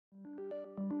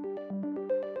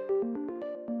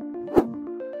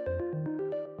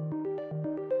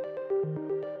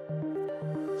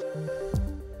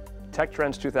Tech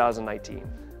Trends 2019,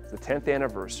 it's the 10th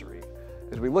anniversary.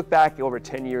 As we look back over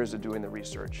 10 years of doing the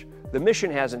research, the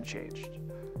mission hasn't changed.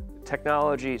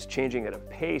 Technology is changing at a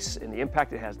pace, and the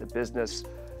impact it has to business,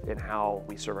 in how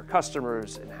we serve our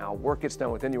customers, and how work gets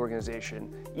done within the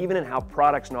organization, even in how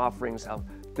products and offerings, how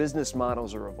business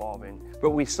models are evolving.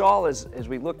 But we saw as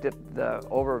we looked at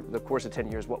over the course of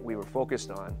 10 years what we were focused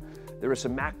on, there were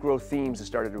some macro themes that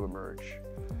started to emerge.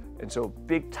 And so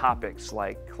big topics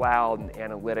like cloud and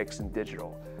analytics and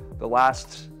digital. The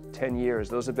last 10 years,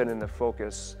 those have been in the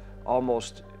focus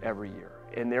almost every year.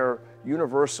 And they're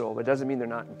universal, but it doesn't mean they're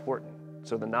not important.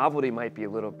 So the novelty might be a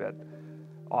little bit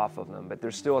off of them, but they're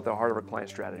still at the heart of our client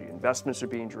strategy. Investments are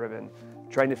being driven,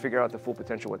 trying to figure out the full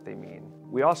potential, what they mean.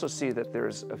 We also see that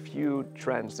there's a few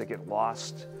trends that get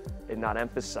lost and not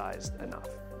emphasized enough.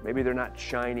 Maybe they're not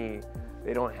shiny,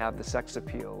 they don't have the sex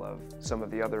appeal of some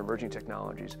of the other emerging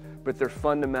technologies, but they're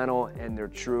fundamental and they're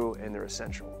true and they're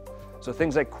essential. So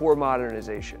things like core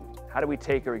modernization. How do we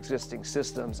take our existing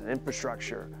systems and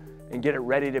infrastructure and get it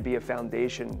ready to be a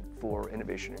foundation for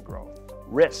innovation and growth?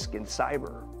 Risk and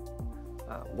cyber.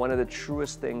 One of the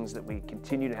truest things that we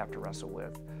continue to have to wrestle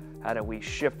with. How do we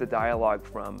shift the dialogue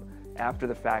from after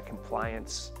the fact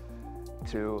compliance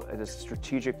to the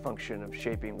strategic function of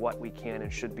shaping what we can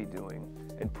and should be doing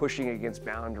and pushing against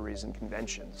boundaries and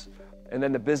conventions? And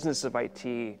then the business of IT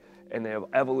and the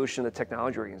evolution of the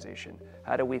technology organization.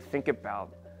 How do we think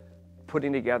about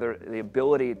putting together the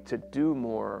ability to do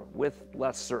more with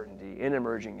less certainty in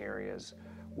emerging areas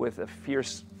with a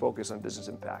fierce focus on business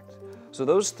impact? So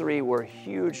those three were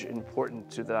huge and important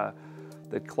to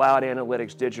the cloud,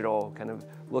 analytics, digital, kind of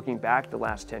looking back the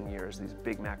last 10 years, these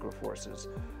big macro forces.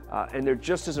 And they're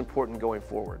just as important going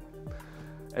forward.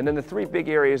 And then the three big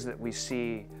areas that we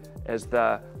see as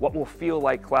what will feel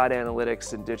like cloud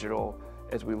analytics and digital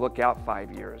as we look out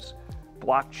 5 years.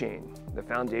 Blockchain, the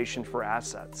foundation for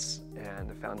assets and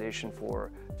the foundation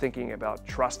for thinking about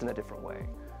trust in a different way.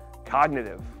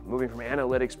 Cognitive, moving from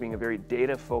analytics being a very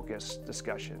data-focused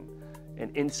discussion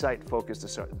and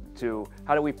insight-focused to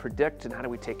how do we predict and how do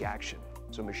we take action?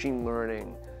 So machine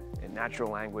learning and natural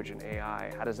language and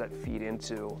AI, how does that feed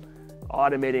into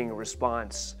automating a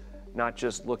response, not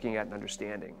just looking at and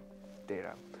understanding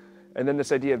data? And then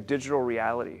this idea of digital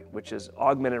reality, which is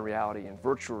augmented reality and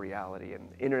virtual reality and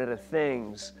Internet of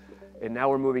Things, and now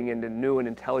we're moving into new and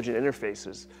intelligent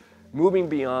interfaces, moving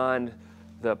beyond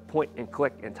the point and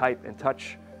click and type and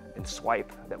touch and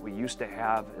swipe that we used to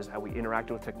have as how we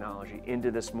interacted with technology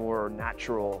into this more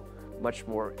natural, much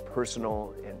more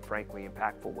personal and frankly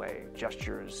impactful way,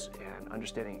 gestures and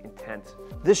understanding intent.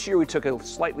 This year we took a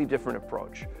slightly different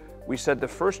approach. We said the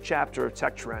first chapter of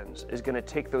Tech Trends is going to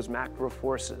take those macro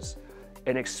forces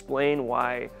and explain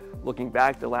why, looking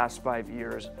back the last 5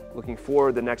 years, looking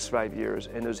forward the next 5 years,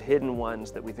 and those hidden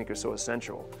ones that we think are so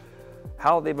essential,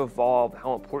 how they've evolved,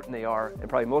 how important they are, and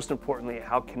probably most importantly,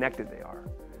 how connected they are.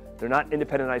 They're not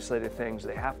independent, isolated things.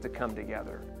 They have to come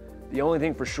together. The only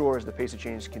thing for sure is the pace of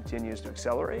change continues to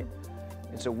accelerate,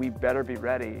 and so we better be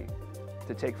ready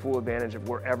to take full advantage of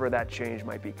wherever that change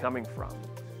might be coming from.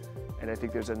 And I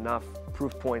think there's enough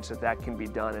proof points that that can be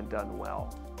done and done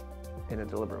well in a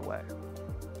deliberate way.